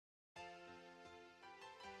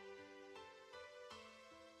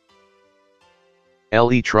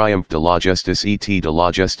Le triomphe de la justice et de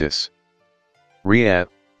la justice. Ria,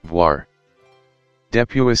 voir.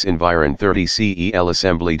 Depuis environ 30 CE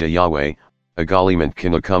l'Assemblée de Yahweh, également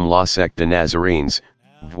connu comme la secte de Nazarenes,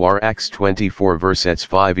 voir Acts 24 versets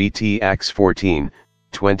 5 et Acts 14,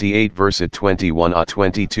 28 verset 21 à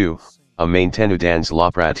 22, a maintenu dans la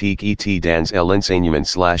pratique et dans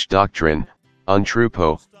l'enseignement/doctrine, un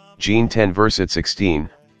troupeau, Jean 10 verset 16,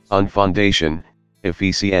 une fondation,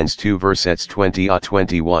 Ephesians 2 versets 20 à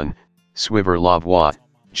 21, suivre la voie,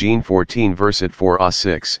 Jean 14 verset 4 à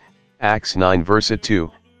 6, Acts 9 verset 2,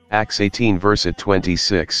 Acts 18 verset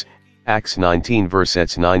 26, Acts 19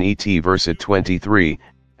 versets 9 et verset 23,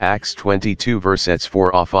 Acts 22 versets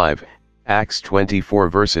 4 à 5, Acts 24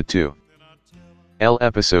 verset 2.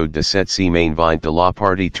 L'épisode de cette semaine vient de la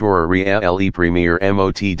partiture le premier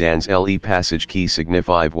mot dans le passage qui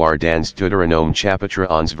signifie voir dans Deutéronome chapitre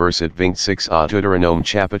 11 verset 26 à Deutéronome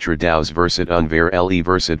chapitre 12 verset 1 vers le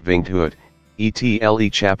verset 28, et le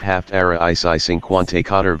chapitre ara ici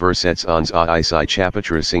 54 versets 11 à ici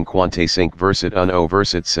chapitre 55 verset 1 au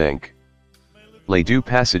verset 5. Les deux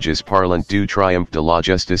passages parlant du triomphe de la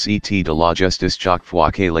justice et de la justice chaque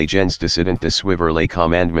fois que les gens décident de suivre les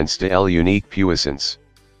commandements de l'unique puissance.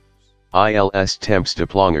 Ils temps de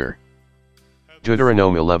plonger.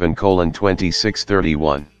 Deutéronome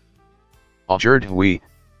 11:26-31. Aujourd'hui,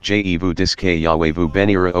 je vous dis que Yahweh vous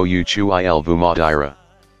bénira au tu il vous maudira.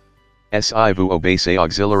 Si vous obéissez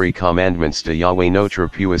auxiliary commandments de Yahweh notre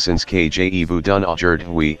puissance que je vous donne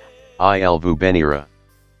aujourd'hui, il vous bénira.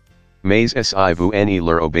 Mais si vous ne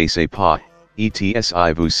leur obéissez pas, et si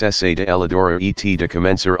vous cessez de l'adorer et de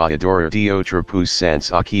commencer à adorer d'autres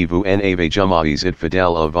puissances à qui vous n'avez jamais été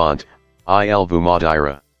fidèle avant, il vous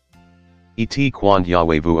maudira. Et quand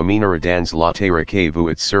Yahweh vous amènera dans la terre que vous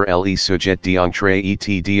êtes sur le sujet d'entrer et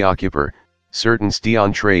d'occuper, certains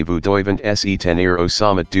d'entre vous doivent se tenir au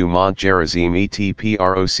sommet du mont Gerizim et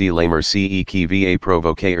proc les merci qui va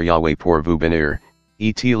provoquer Yahweh pour vous bénir.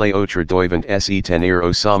 Et les autres doivent se tenir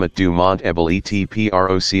au sommet du mont Ebal et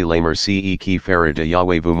proc les merci qui fera de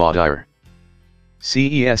Yahweh vous maudire.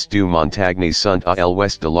 Ces du montagnes sont à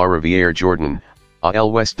l'ouest de la rivière Jordan, à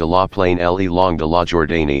l'ouest de la plaine le long de la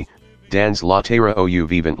Jordanie, dans la terre où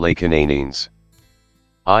vivent les Cananéens.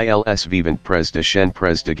 Ils vivent près de Shen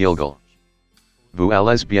près de Gilgal. Vous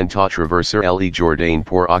allez bientôt traverser le Jourdain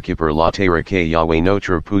pour occuper la terre que Yahweh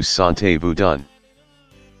notre puissante vous donne.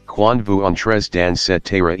 Quand vous entrez dans cette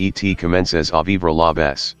terre et commencez à vivre la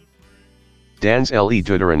baisse. Dans le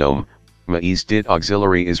Deutéronome, mais dit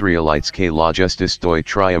auxiliary Israelites que la justice doit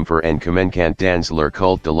triompher en communiquant dans leur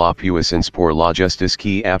culte de la puissance pour la justice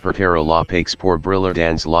qui apportera la paix pour briller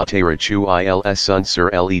dans la terre tu ils sont sur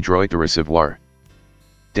le droit de recevoir.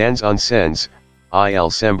 Dans un sens,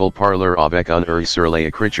 il semble parler avec un sur les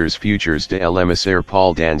écritures futures de l'émissaire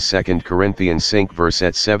Paul dans 2 Corinthiens 5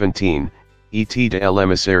 verset 17, et de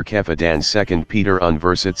l'émissaire Kepha dans 2 Peter 1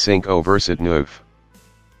 verset 5 au verset 9.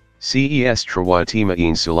 Ces trois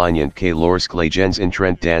témoins soulignent que lorsque les gens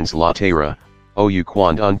entrent dans la terre, ou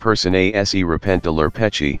quand une personne se repent de leur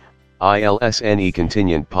péché, ils ne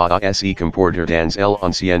continuent pas à se comporter dans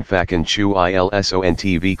l'ancien façon tu ils sont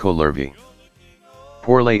vécu leur vie.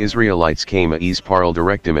 Pour les Israélites comme ils parlent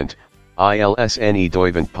directement, ils ne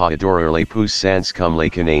doivent pas adorer les puissances comme les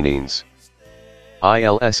Cananéens.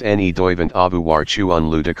 Ils ne doivent avoir tu un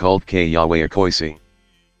lieu de culte que Yahweh accueille.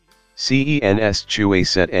 Cens tu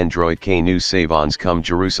set endroit que nous savons comme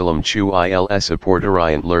Jerusalem tu ils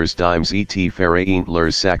apporteront leurs dîmes et feront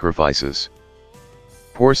leurs sacrifices.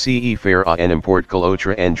 Pour ce faire à n'importe quel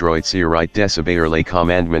autre endroit serait désobéir les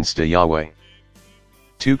commandements de Yahweh.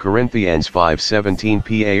 2 Corinthians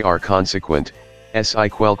 5:17 par consequent, si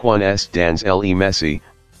quelqu'un est dans le Messie,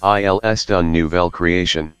 il est une nouvelle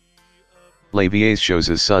création. Les vieilles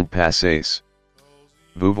choses sont passées.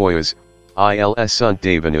 Vous voyez, ils sont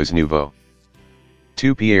devenus nouveaux.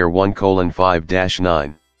 2 Pierre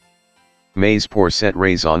 1:5-9. Mais pour cette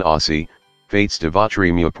raison aussi, faites de votre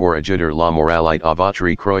mieux pour ajouter la moralité à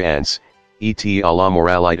votre croyance, et à la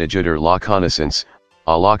moralité ajouter la connaissance,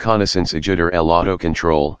 à la connaissance ajouter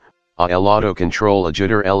l'autocontrôle, à l'autocontrôle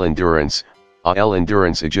ajouter l'endurance, à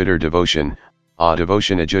l'endurance ajouter dévotion, à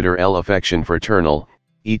dévotion ajouter l'affection fraternelle,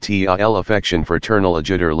 et à l'affection fraternelle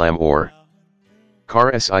ajouter l'amour.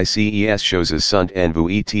 Car ces choses sont en vous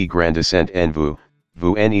et grandissent en vous,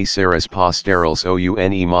 vous ne serez pas stériles ou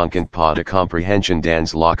ne manquent pas de compréhension dans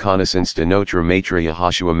la connaissance de notre Maître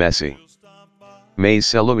Yahushua Messie. Mais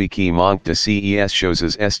celui qui manque de ces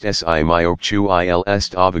choses est myope tu il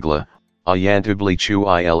est aveugle, ayant oublié tu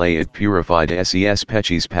il est purifié de ses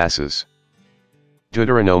péchés passes.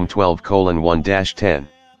 Deutéronome 12:1-10.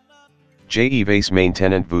 Je vase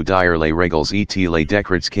maintenant vous dire les règles et les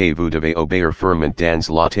décrets que vous devez obéir fermement dans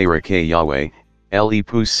la terre que Yahweh, le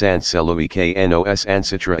puissant celui que nos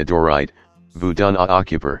ancêtres adoraient, vous donne à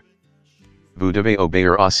occuper. Vous devez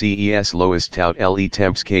obéir à ces lois tout les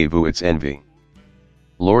temps que vous êtes envie.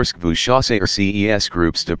 Lorsque vous chassez ces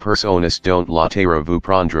groupes de personnes dont la terre vous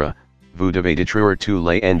prendra, vous devez détruire tous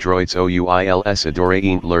les endroits ouils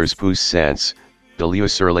adoraient leurs puissances, de lieu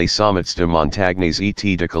sur les sommets de montagnes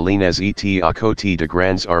et de collines et à côté de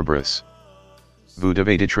grands arbres. Vous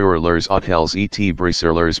devez détruire leurs hôtels et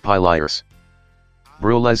briser leurs piliers.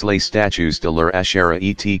 Brûlez les statues de leur Asherah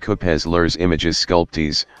et coupez leurs images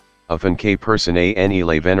sculptées, afin que personne ne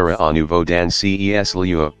les vénère à nouveau dans ces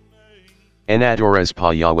lieux. En adores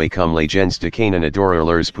pas Yahweh comme les gens de Canaan adorent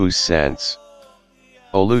leurs puissances.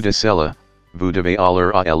 Au lieu de cela, vous devez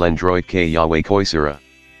aller à l'endroit que Yahweh choisira.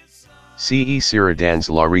 Ce sera dans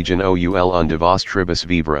la région oul un de vos tribus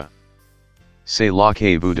vivre. C'est là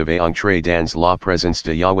que vous devez entrer dans la présence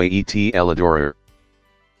de Yahweh et l'adorer.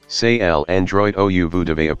 C'est l'endroit où vous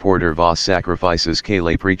devez apporter vos sacrifices que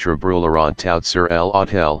les prêtres brûleront tout sur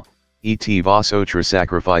l'autel, et vos autres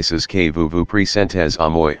sacrifices que vous présentez à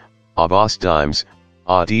moi, à vos dîmes,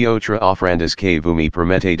 à d'autres offrandes que vous me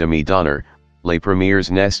permettez de me donner, les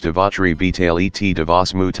premières nes de votre bétail et de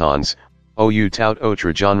vos moutons, ou tout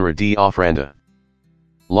autre genre d'offrande.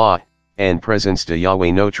 Là, en présence de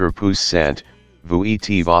Yahweh notre puissant, vous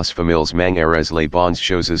et vos familles mangerez les bonnes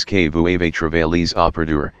choses que vous avez travaillées à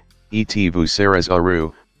produire, et vous serez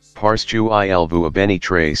heureux, parce qu'il vous a béni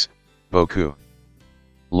très, beaucoup.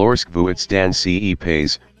 Lorsque vous êtes dans ces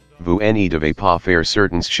pays, vous ne devez pas faire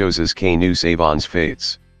certaines choses que nous avons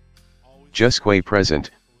faites. Jusqu'à présent,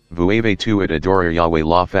 vous avez tout adorer Yahweh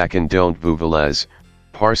la façon dont vous voulez,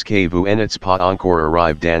 parce que vous n'êtes pas encore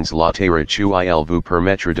arrivé dans la terre qu'il vous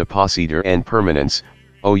permettra de posséder en permanence,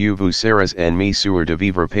 où vous serez en mesure de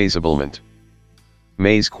vivre paisiblement.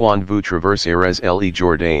 Mais quand vous traverserez le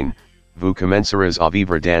Jourdain, vous commencerez à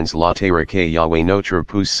vivre dans la terre que Yahweh notre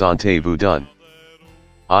puissant vous donne.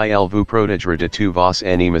 Il vous protégera de tous vos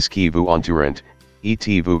ennemis qui vous entourent,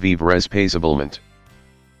 et vous vivrez paisiblement.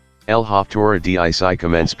 El Haftorah d'ici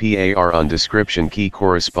commence par une description qui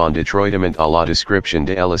correspond étroitement à la description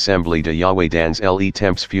de l'Assemblée de Yahweh dans les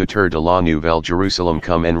temps futurs de la Nouvelle Jérusalem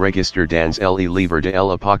comme enregistré dans le livre de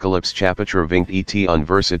l'Apocalypse chapitre 20 et un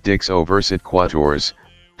verset 10 au verset 14,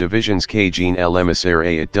 divisions que Jean l'émissaire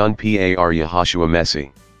et dun par Yahashua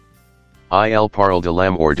Messi. Il parle de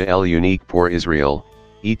l'amour de l'unique pour Israël,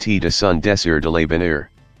 et de son désir de les bénir.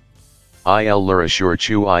 Il leur assure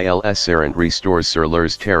qu'il seront restores sur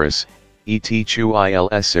leurs terres, et qu'il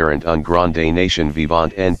seront une grande nation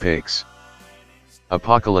vivante en paix.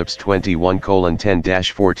 Apocalypse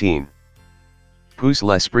 21:10-14. Puis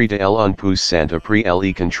l'esprit de l'un puissant a pris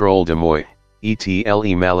le contrôle de moi, et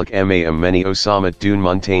le malak m'a amené au sommet d'une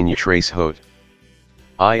montagne très haute.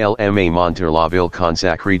 Il m'a monter la ville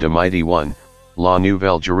consacrée de Mighty One, la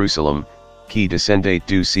Nouvelle Jérusalem, qui descendait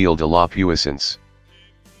du ciel de la puissance.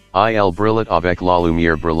 Il brillait avec la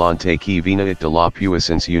lumière brillante qui venait de la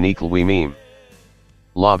puissance unique lui-même.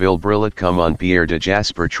 La ville brillait comme un pierre de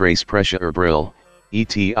jasper très précieux brille,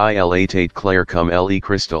 et il était clair comme le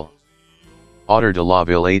cristal. Autour de la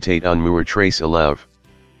ville était un mur très élevé.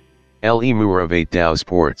 Le mur avait 12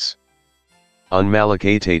 portes. Un malak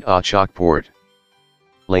était à chaque porte.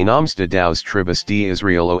 Les noms de 12 tribus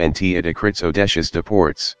d'Israël ont été écrits au-dessus de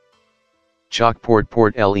portes. Chaque porte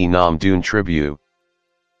le nom d'une tribu.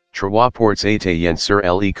 Trois portes étaient sur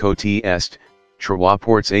le côté est, trois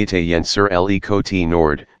portes étaient sur le côté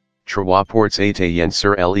nord, trois portes étaient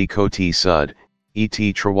sur le côté sud,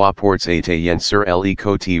 et trois portes étaient sur le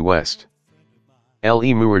côté ouest.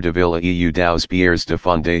 Le mur de ville eu 12 pierres de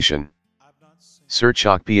fondation. Sur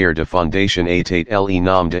chaque pierre de fondation était le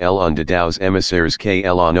nom de l'un de 12 émissaires que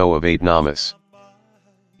l'anneau avait nommés.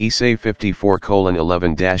 Essai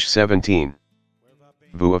 54:11-17.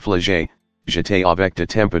 Vous affligez, j'étais avec de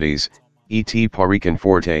tempêtes, et par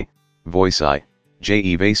réconforté, voici,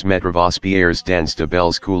 je vais mettre vos pierres dans de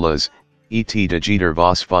belles coulas, et de jeter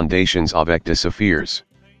vos fondations avec de saphirs.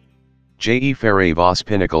 Je ferai vos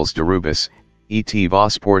pinnacles de rubis, et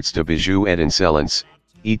vos portes de bijoux étincelants,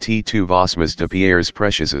 et tous vos mas de pierres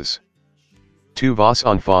précieuses. Tous vos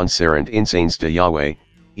enfants seront incenses de Yahweh,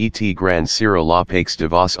 et grand sera la paix de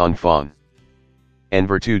vos enfants. En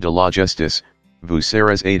vertu de la justice, vous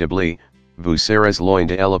serez établis, vous serez loin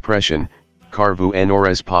de l'oppression, car vous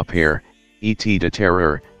n'aurez pas peur, et de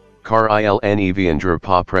terreur, car il ne viendra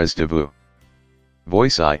pas près de vous.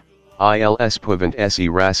 Voici, ils peuvent se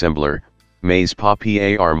rassembler, mais pas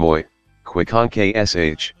par moi, quiconque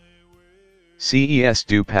sh. Ces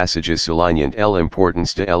du passages soulignent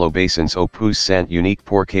l'importance de l'obéissance au puissant unique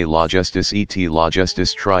pour que la justice et la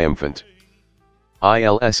justice triomphante.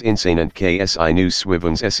 Ils enseignent que si nous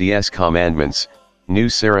suivons ses commandements, nous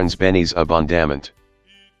serons bénis abondamment.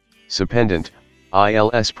 Cependant,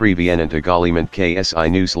 ils préviennent également que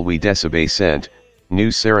si nous lui désobéissons,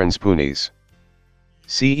 nous serons punis.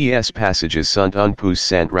 Ces passages sont un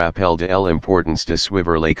puissant rappel de l'importance de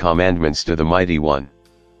suivre les commandements de the Mighty One.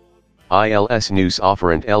 Ils nous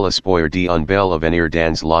offrent l'espoir d'un bel avenir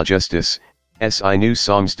dans la justice, si nous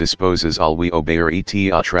sommes disposés à lui obéir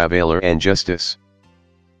et à travailler en justice.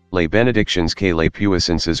 Les bénédictions que les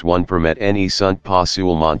puissances one permettent ne sont pas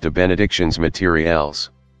seulement de bénédictions matérielles.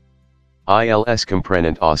 Ils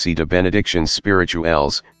comprennent aussi de bénédictions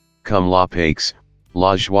spirituelles, comme la paix,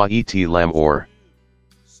 la joie et l'amour.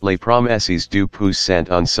 Les promesses du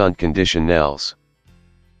puissant un sont conditionnelles.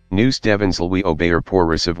 Nous devons lui obéir pour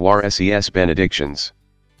recevoir ces bénédictions.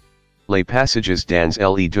 Les passages dans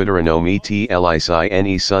le Deutéronome et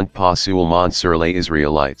l'Isaïe sont pas seulement sur les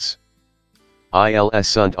Israélites. Ils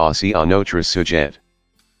sont aussi à notre sujet.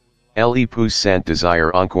 Le puissant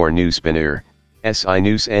désire encore nous bénir, si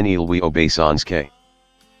nous en lui obéissons que.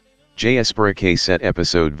 J'espère que cet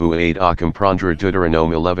épisode vous aide à comprendre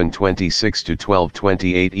Deutéronome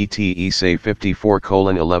 11:26-12:28 et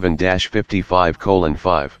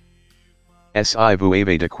 54:11-55:5. Si vous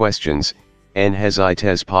avez des questions,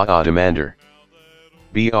 n'hésitez pas à demander.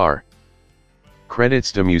 Br.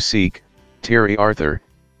 Credits de musique, Terry Arthur,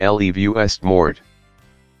 L'Evu est mort.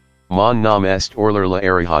 Mon nom est Orler la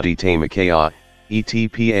Arihati Makea,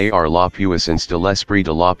 et par la puissance de l'esprit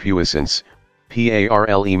de la puissance,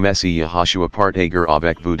 parle Messie Yahashua partager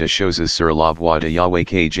avec vous de choses sur la voie de Yahweh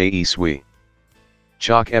que je suis.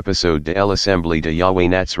 Chaque épisode de l'Assemblée de Yahweh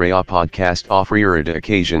Natsrea podcast offrira de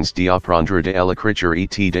occasions d'apprendre de l'écriture et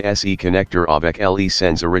de se connecter avec les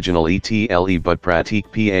sens original et les but pratique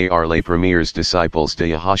par les premiers disciples de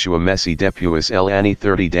Yahashua Messie depuis l'année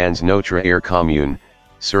 30 dans notre air commune,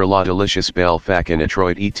 sur la delicious belle facon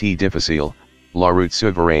étroite et difficile, la route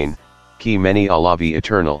souveraine, qui mène à la vie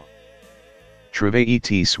éternelle. Trouvez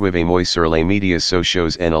et suivez-moi sur les médias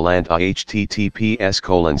sociaux en allant à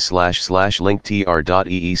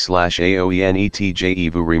https://linktr.ee/aoenet je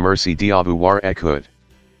vous remercie d'avoir écouté.